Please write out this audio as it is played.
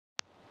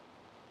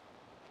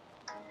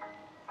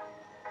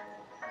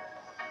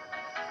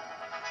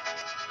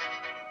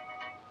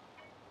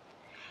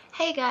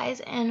Hey guys,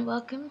 and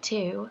welcome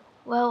to,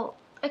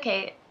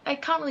 okay, I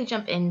can't really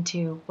jump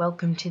into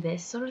welcome to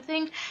this sort of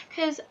thing,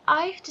 because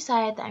I've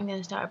decided that I'm going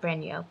to start a brand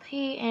new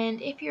LP,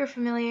 and if you're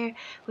familiar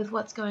with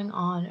what's going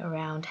on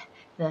around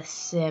the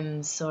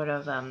Sims sort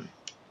of,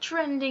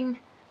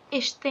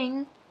 trending-ish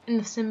thing in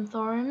the Sim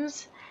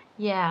forums,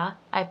 yeah,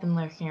 I've been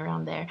lurking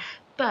around there,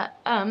 but,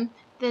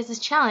 there's this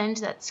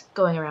challenge that's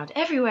going around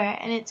everywhere,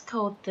 and it's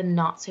called the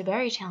Not So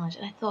Berry Challenge,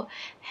 and I thought,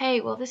 hey,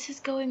 well, this is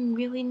going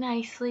really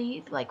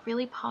nicely, like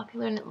really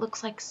popular, and it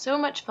looks like so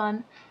much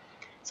fun,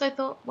 so I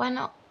thought, why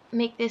not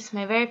make this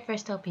my very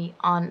first LP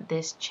on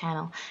this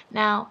channel.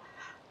 Now,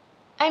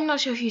 I'm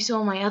not sure if you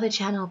saw my other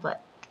channel,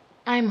 but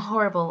I'm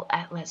horrible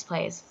at Let's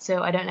Plays,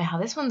 so I don't know how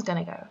this one's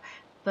gonna go,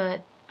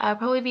 but I'll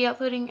probably be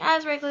uploading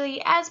as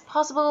regularly as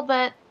possible,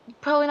 but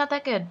probably not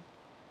that good.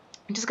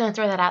 I'm just going to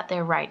throw that out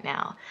there right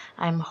now.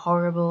 I'm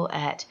horrible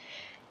at,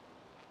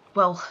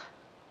 well,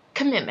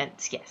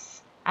 commitments,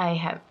 yes. I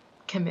have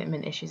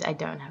commitment issues. I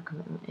don't have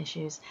commitment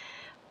issues.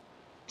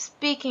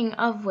 Speaking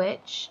of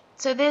which,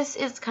 so this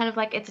is kind of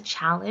like, it's a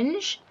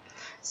challenge.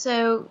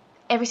 So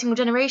every single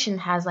generation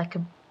has like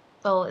a,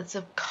 well, it's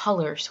a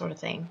color sort of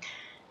thing.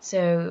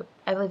 So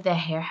I believe their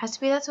hair has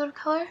to be that sort of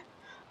color.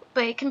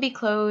 But it can be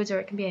clothes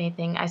or it can be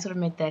anything. I sort of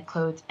made the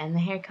clothes and the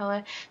hair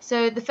color.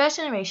 So the first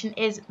generation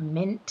is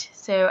Mint.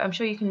 So I'm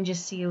sure you can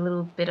just see a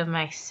little bit of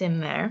my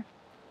sim there.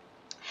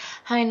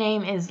 Her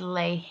name is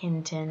Leigh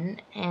Hinton,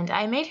 and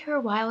I made her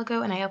a while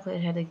ago and I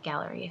uploaded her to the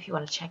gallery if you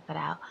want to check that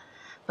out.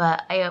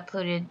 But I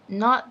uploaded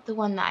not the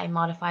one that I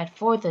modified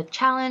for the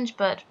challenge,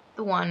 but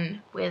the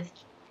one with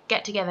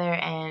get together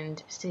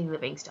and city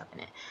living stuff in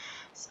it.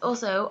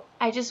 Also,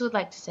 I just would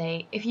like to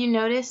say, if you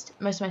noticed,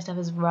 most of my stuff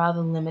is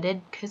rather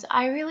limited, because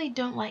I really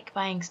don't like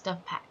buying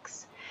stuff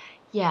packs.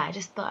 Yeah, I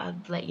just thought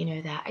I'd let you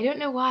know that. I don't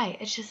know why,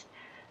 it's just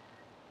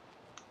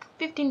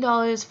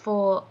 $15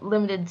 for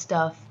limited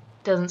stuff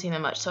doesn't seem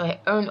that much. So I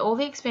own all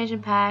the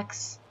expansion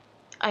packs.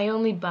 I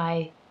only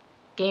buy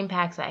game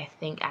packs that I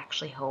think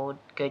actually hold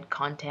good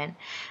content.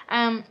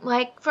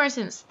 Like, for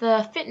instance,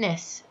 the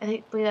fitness,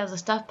 I believe that was a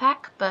stuff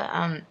pack,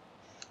 but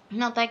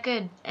not that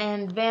good.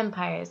 And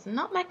vampires,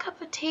 not my cup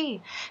of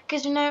tea.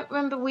 Because, you know,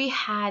 remember we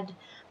had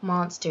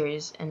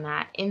monsters and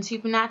that in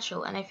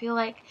Supernatural, and I feel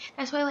like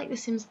that's why I like The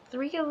Sims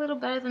 3 a little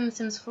better than The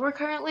Sims 4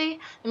 currently.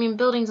 I mean,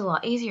 building's a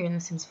lot easier in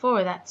The Sims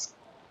 4, that's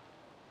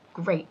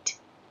great.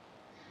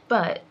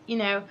 But, you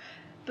know,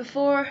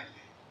 before,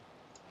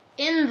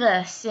 in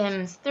The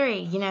Sims 3,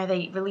 you know,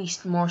 they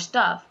released more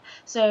stuff.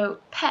 So,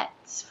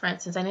 pets, for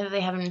instance, I know that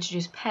they haven't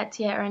introduced pets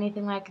yet or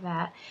anything like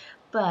that,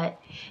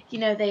 but, you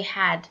know, they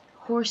had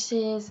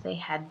horses, they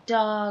had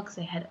dogs,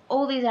 they had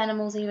all these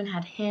animals, they even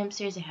had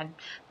hamsters, they had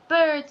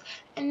birds,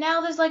 and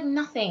now there's like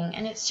nothing,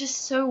 and it's just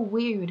so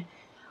weird.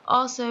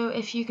 Also,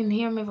 if you can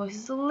hear my voice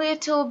is a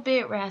little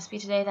bit raspy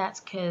today, that's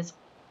because,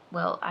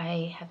 well,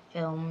 I have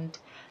filmed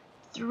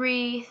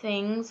 3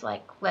 things,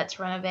 like Let's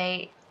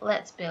Renovate,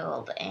 Let's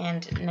Build,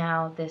 and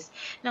now this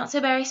Not So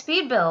Berry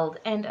Speed Build,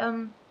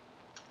 and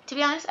to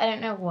be honest, I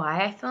don't know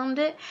why I filmed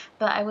it,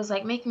 but I was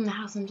like making the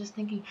house and just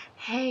thinking,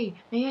 hey,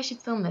 maybe I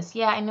should film this.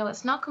 Yeah, I know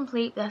it's not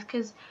complete, but that's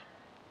because,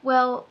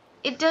 well,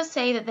 it does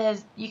say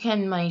that you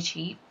can money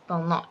cheat.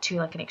 Well, not to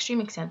like an extreme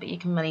extent, but you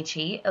can money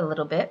cheat a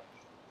little bit.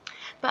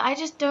 But I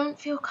just don't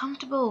feel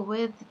comfortable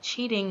with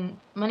cheating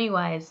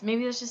money-wise.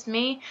 Maybe that's just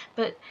me,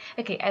 but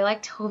okay, I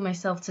like to hold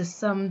myself to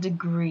some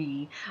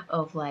degree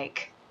of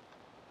like,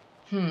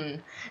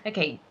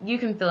 okay, you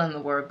can fill in the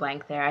word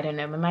blank there. I don't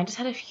know. My mind just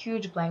had a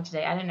huge blank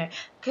today. I don't know.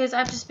 Because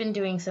I've just been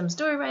doing some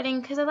story writing,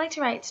 because I like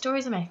to write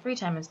stories in my free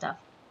time and stuff.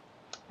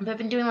 But I've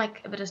been doing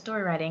like a bit of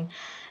story writing,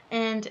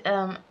 and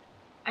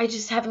I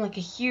just having like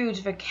a huge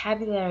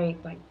vocabulary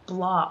like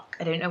block.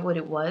 I don't know what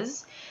it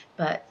was,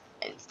 but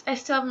I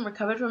still haven't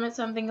recovered from it,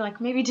 so I'm thinking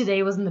like maybe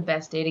today wasn't the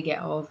best day to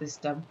get all of this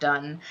stuff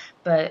done,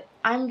 but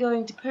I'm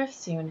going to Perth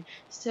soon,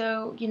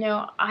 so, you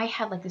know, I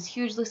had like this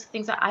huge list of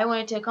things that I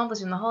wanted to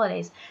accomplish in the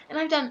holidays, and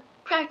I've done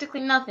practically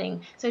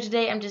nothing, so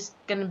today I'm just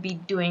gonna be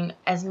doing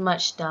as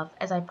much stuff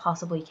as I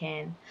possibly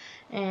can.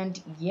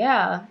 And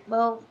yeah,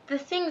 well, the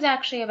thing's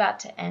actually about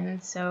to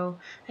end, so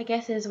I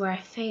guess this is where I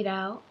fade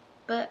out,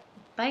 but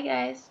bye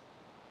guys.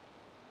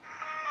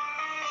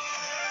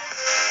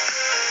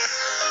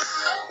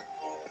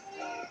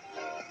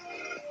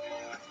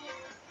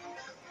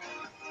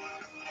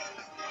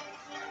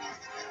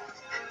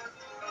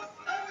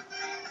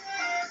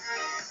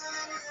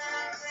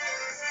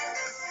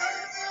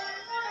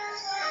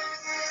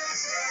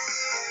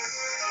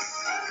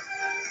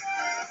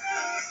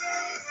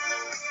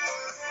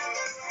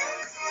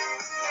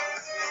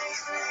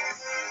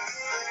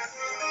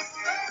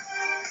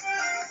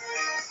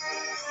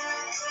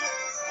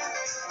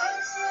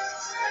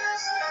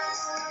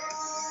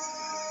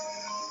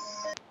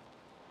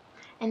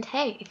 And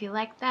hey, if you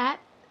like that,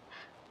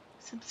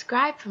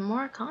 subscribe for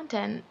more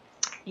content.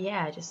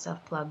 Yeah, I just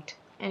self-plugged.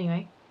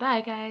 Anyway,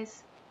 bye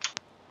guys.